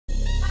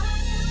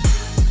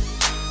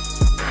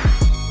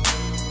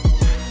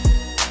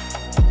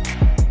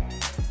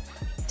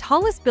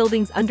Tallest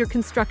buildings under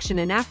construction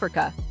in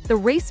Africa, the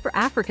race for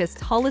Africa's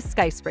tallest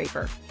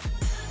skyscraper.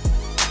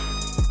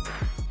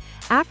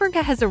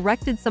 Africa has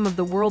erected some of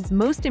the world's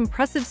most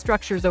impressive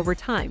structures over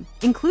time,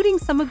 including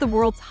some of the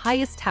world's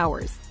highest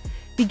towers.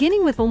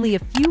 Beginning with only a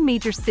few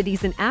major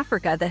cities in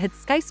Africa that had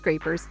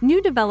skyscrapers,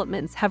 new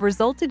developments have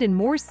resulted in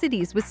more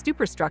cities with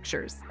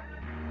superstructures.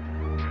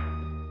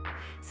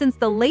 Since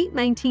the late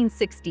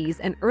 1960s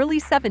and early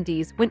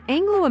 70s, when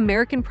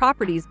Anglo-American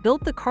properties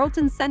built the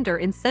Carlton Center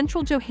in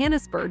central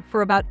Johannesburg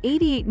for about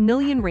 88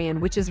 million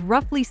rand, which is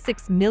roughly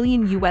 $6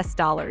 million,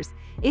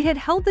 it had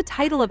held the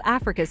title of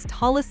Africa's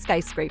tallest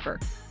skyscraper.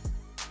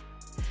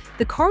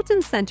 The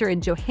Carlton Center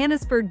in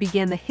Johannesburg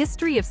began the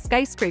history of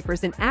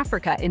skyscrapers in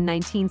Africa in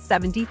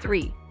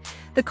 1973.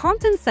 The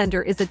Carlton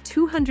Center is a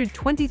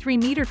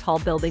 223-meter-tall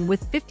building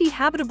with 50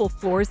 habitable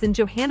floors in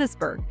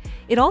Johannesburg.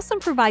 It also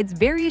provides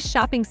various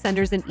shopping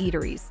centers and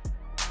eateries.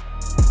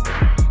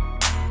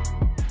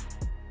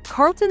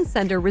 Carlton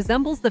Center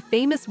resembles the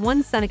famous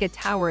One Seneca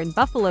Tower in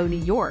Buffalo, New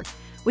York,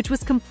 which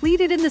was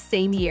completed in the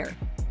same year.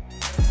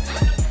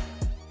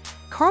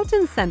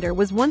 Carlton Center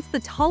was once the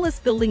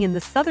tallest building in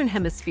the Southern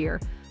Hemisphere,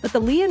 but the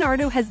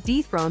Leonardo has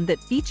dethroned that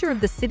feature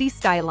of the city's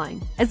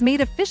skyline, as made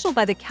official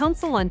by the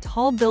Council on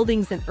Tall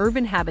Buildings and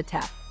Urban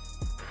Habitat.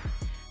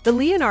 The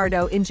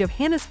Leonardo in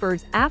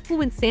Johannesburg's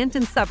affluent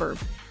Sandton suburb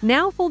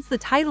now holds the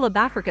title of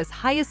Africa's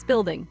highest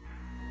building.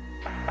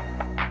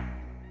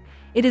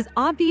 It is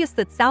obvious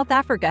that South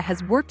Africa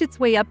has worked its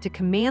way up to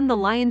command the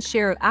lion's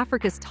share of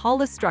Africa's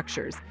tallest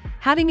structures,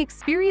 having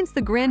experienced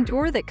the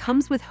grandeur that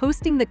comes with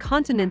hosting the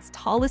continent's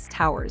tallest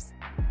towers.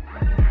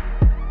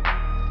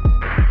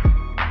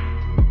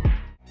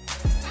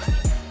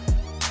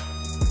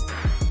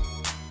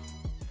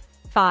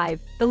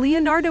 5. The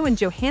Leonardo in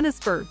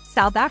Johannesburg,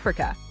 South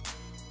Africa.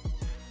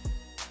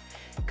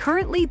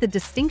 Currently, the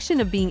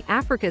distinction of being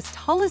Africa's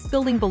tallest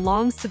building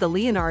belongs to the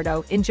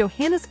Leonardo in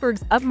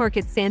Johannesburg's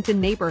upmarket Sandton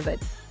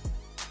neighborhood.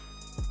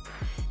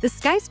 The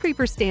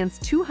skyscraper stands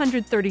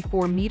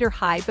 234 meters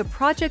high, but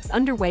projects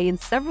underway in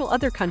several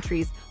other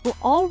countries will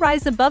all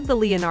rise above the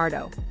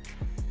Leonardo.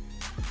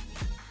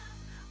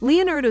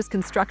 Leonardo's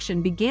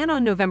construction began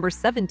on November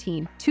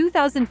 17,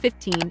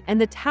 2015, and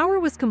the tower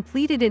was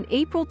completed in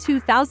April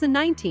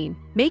 2019,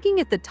 making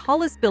it the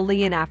tallest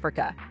building in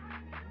Africa.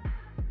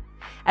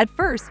 At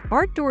first,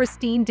 Bart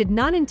Dorrestein did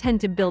not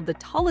intend to build the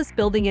tallest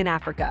building in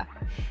Africa.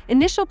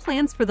 Initial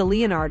plans for the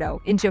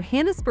Leonardo in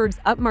Johannesburg's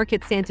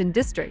upmarket Sandton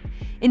district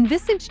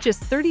envisaged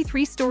just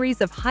 33 stories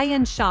of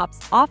high-end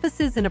shops,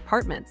 offices, and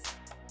apartments.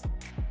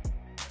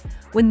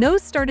 When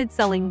those started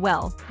selling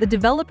well, the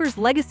developer's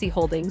Legacy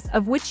Holdings,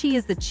 of which he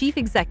is the chief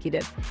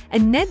executive,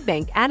 and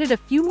Nedbank added a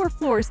few more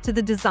floors to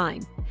the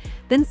design.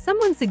 Then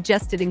someone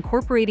suggested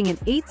incorporating an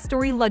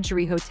 8-story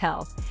luxury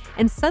hotel,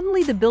 and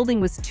suddenly the building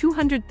was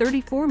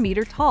 234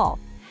 meters tall.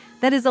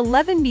 That is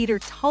 11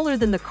 meters taller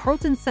than the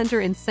Carlton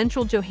Center in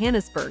central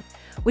Johannesburg,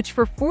 which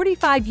for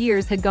 45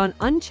 years had gone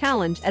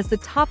unchallenged as the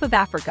top of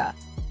Africa.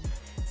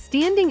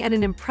 Standing at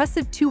an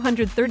impressive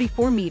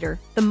 234 meters,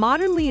 the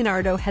modern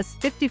Leonardo has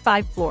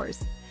 55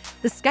 floors.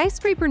 The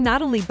skyscraper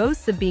not only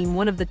boasts of being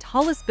one of the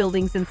tallest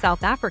buildings in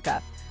South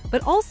Africa,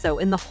 but also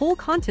in the whole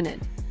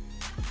continent.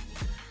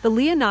 The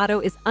Leonardo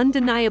is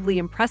undeniably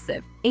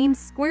impressive, aimed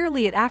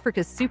squarely at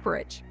Africa's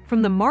super-rich,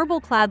 from the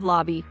marble-clad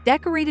lobby,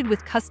 decorated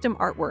with custom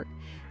artwork,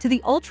 to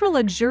the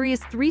ultra-luxurious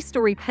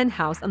 3-story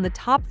penthouse on the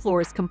top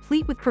floors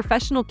complete with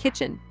professional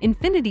kitchen,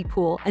 infinity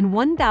pool, and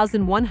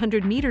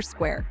 1,100 meters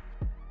square.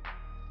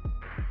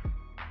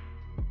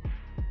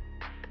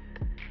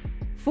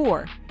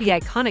 4. The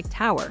iconic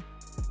tower.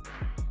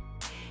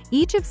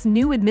 Egypt's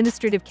new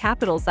administrative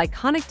capital's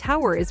iconic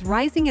tower is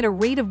rising at a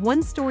rate of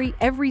 1 story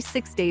every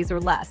 6 days or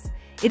less.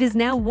 It is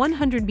now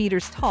 100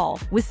 meters tall,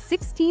 with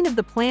 16 of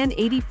the planned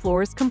 80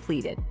 floors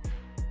completed.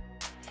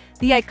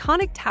 The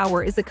iconic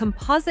tower is a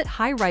composite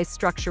high-rise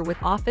structure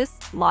with office,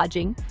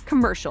 lodging,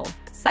 commercial,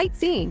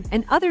 sightseeing,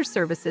 and other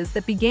services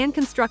that began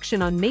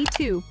construction on May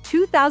 2,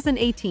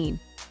 2018.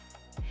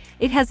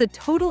 It has a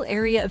total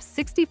area of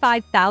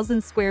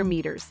 65,000 square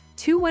meters,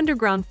 2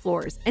 underground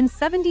floors, and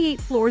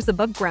 78 floors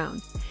above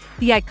ground.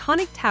 The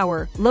iconic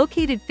tower,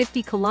 located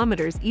 50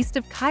 kilometers east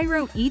of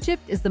Cairo,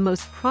 Egypt, is the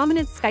most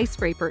prominent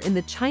skyscraper in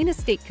the China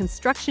State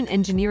Construction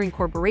Engineering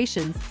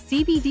Corporation's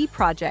CBD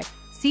project,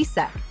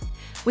 CSEC.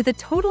 With a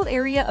total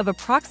area of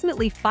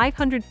approximately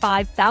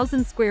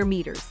 505,000 square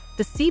meters,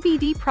 the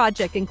CBD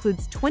project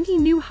includes 20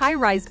 new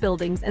high-rise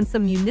buildings and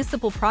some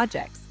municipal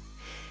projects.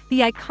 The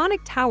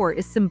iconic tower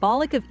is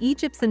symbolic of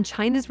Egypt's and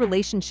China's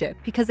relationship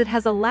because it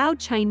has allowed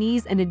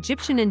Chinese and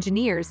Egyptian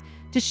engineers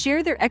to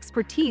share their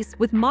expertise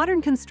with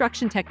modern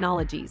construction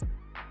technologies.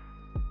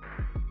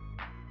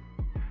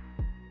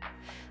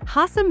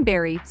 Hassam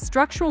Berry,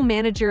 structural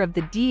manager of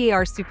the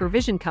DAR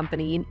Supervision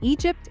Company in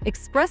Egypt,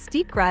 expressed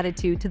deep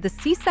gratitude to the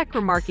CSEC,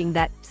 remarking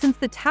that, since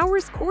the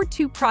tower's Core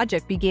 2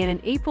 project began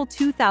in April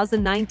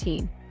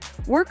 2019,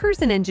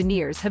 workers and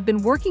engineers have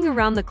been working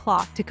around the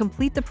clock to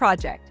complete the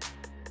project.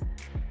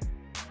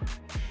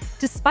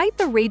 Despite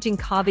the raging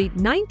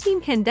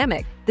COVID-19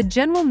 pandemic, the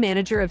general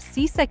manager of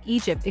CSEC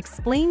Egypt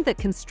explained that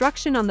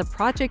construction on the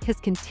project has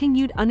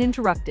continued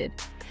uninterrupted.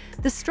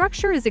 The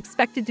structure is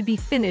expected to be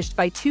finished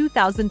by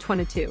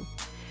 2022.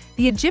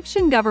 The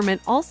Egyptian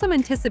government also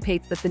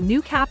anticipates that the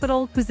new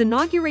capital, whose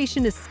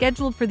inauguration is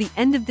scheduled for the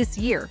end of this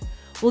year,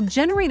 will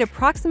generate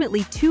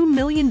approximately 2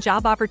 million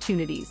job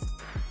opportunities.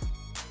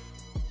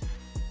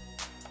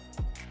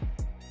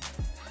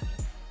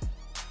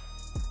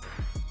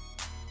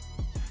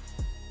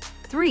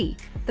 3.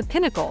 The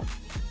Pinnacle.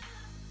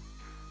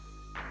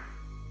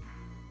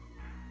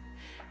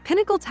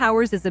 Pinnacle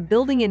Towers is a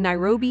building in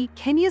Nairobi,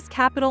 Kenya's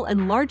capital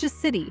and largest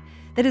city,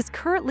 that is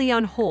currently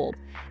on hold.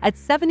 At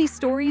 70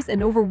 stories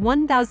and over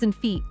 1,000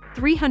 feet,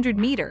 300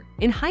 meters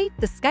in height,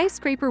 the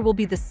skyscraper will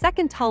be the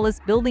second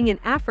tallest building in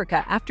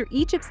Africa after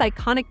Egypt's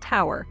iconic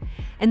tower,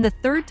 and the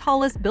third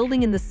tallest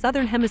building in the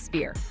southern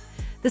hemisphere.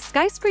 The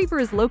skyscraper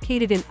is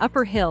located in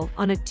Upper Hill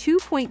on a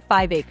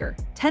 2.5-acre,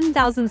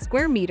 10,000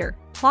 square meter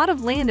plot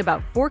of land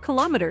about 4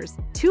 kilometers,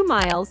 2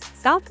 miles,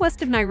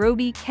 southwest of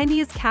Nairobi,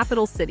 Kenya's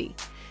capital city.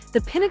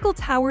 The Pinnacle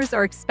Towers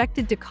are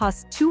expected to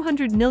cost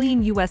 $200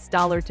 million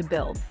to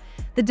build.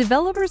 The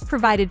developers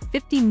provided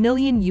 $50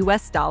 million,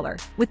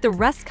 with the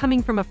rest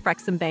coming from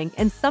Afrexim Bank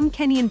and some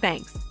Kenyan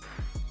banks.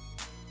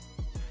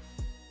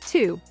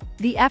 2.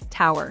 The F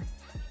Tower.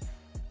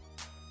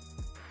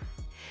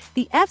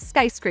 The F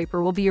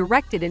skyscraper will be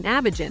erected in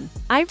Abidjan,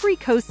 Ivory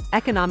Coast's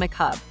economic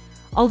hub.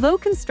 Although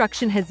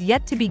construction has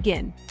yet to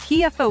begin,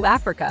 PFO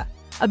Africa,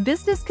 a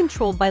business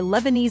controlled by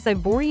Lebanese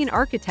Ivorian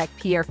architect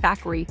Pierre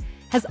Fakhri,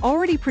 has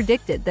already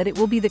predicted that it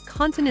will be the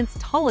continent's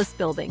tallest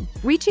building,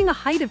 reaching a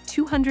height of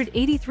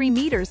 283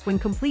 meters when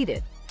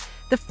completed.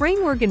 The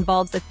framework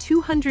involves a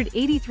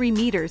 283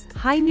 meters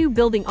high new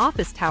building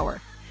office tower.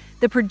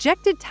 The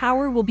projected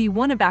tower will be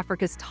one of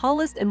Africa's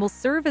tallest and will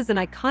serve as an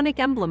iconic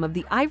emblem of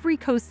the Ivory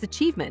Coast's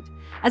achievement,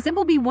 as it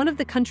will be one of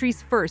the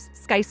country's first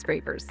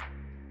skyscrapers.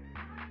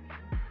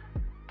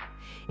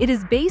 It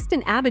is based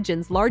in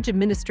Abidjan's large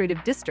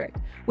administrative district,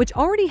 which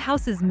already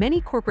houses many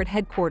corporate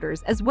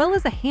headquarters as well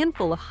as a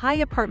handful of high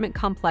apartment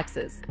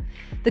complexes.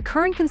 The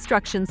current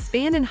constructions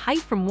span in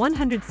height from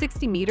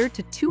 160 meters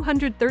to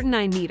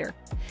 239 meters.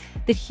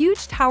 The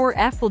huge Tower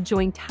F will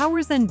join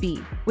Towers N and B,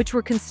 which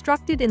were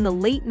constructed in the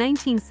late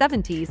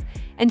 1970s,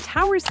 and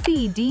Towers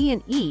C, D,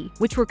 and E,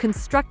 which were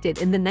constructed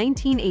in the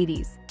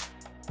 1980s.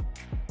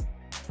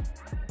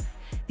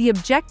 The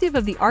objective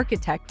of the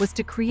architect was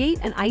to create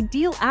an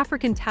ideal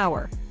African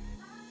tower.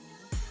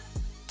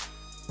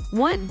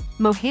 1.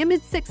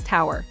 Mohammed VI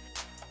Tower.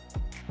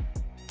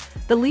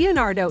 The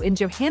Leonardo in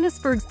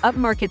Johannesburg's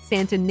upmarket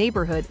Sandton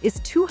neighborhood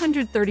is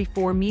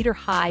 234 meters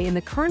high and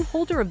the current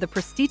holder of the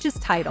prestigious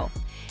title.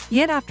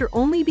 Yet after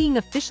only being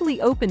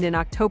officially opened in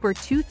October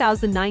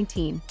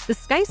 2019, the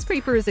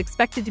skyscraper is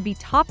expected to be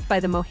topped by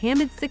the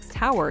Mohammed VI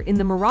Tower in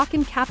the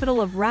Moroccan capital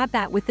of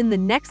Rabat within the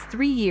next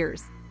 3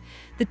 years.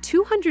 The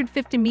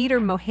 250-meter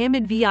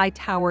Mohammed VI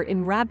Tower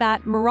in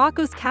Rabat,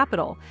 Morocco's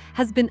capital,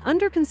 has been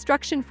under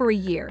construction for a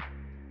year.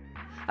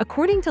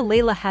 According to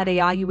Leila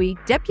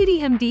Hadayaoui,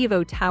 deputy MD of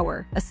O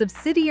Tower, a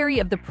subsidiary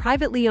of the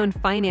privately owned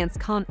finance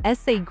con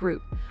SA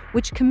Group,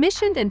 which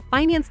commissioned and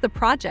financed the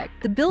project,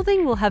 the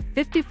building will have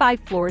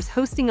 55 floors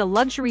hosting a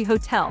luxury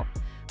hotel,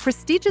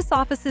 prestigious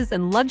offices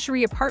and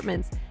luxury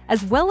apartments,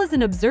 as well as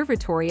an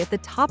observatory at the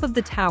top of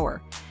the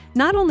tower.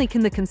 Not only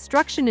can the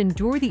construction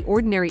endure the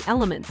ordinary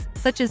elements,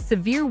 such as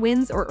severe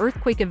winds or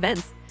earthquake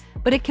events,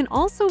 but it can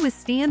also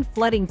withstand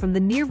flooding from the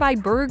nearby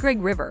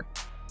Burgreg River.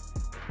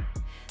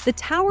 The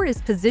tower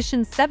is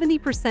positioned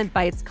 70%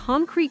 by its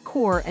concrete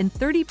core and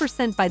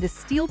 30% by the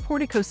steel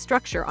portico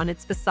structure on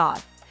its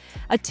facade.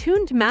 A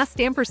tuned mass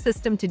damper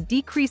system to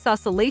decrease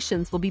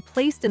oscillations will be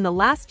placed in the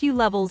last few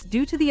levels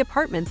due to the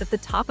apartments at the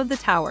top of the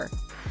tower.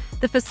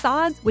 The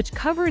facades, which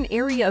cover an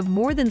area of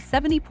more than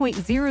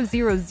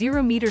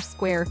 70.000 meters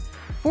square,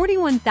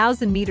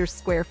 41,000 meters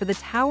square for the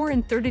tower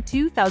and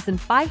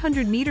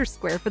 32,500 meters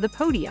square for the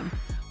podium,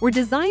 were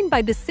designed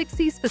by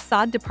Besixi's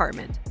facade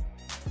department.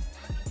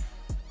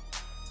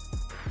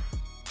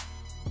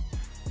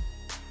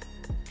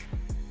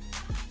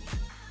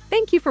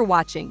 Thank you for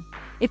watching.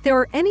 If there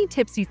are any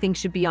tips you think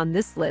should be on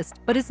this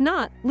list but is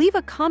not, leave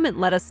a comment,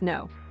 let us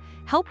know.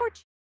 Help our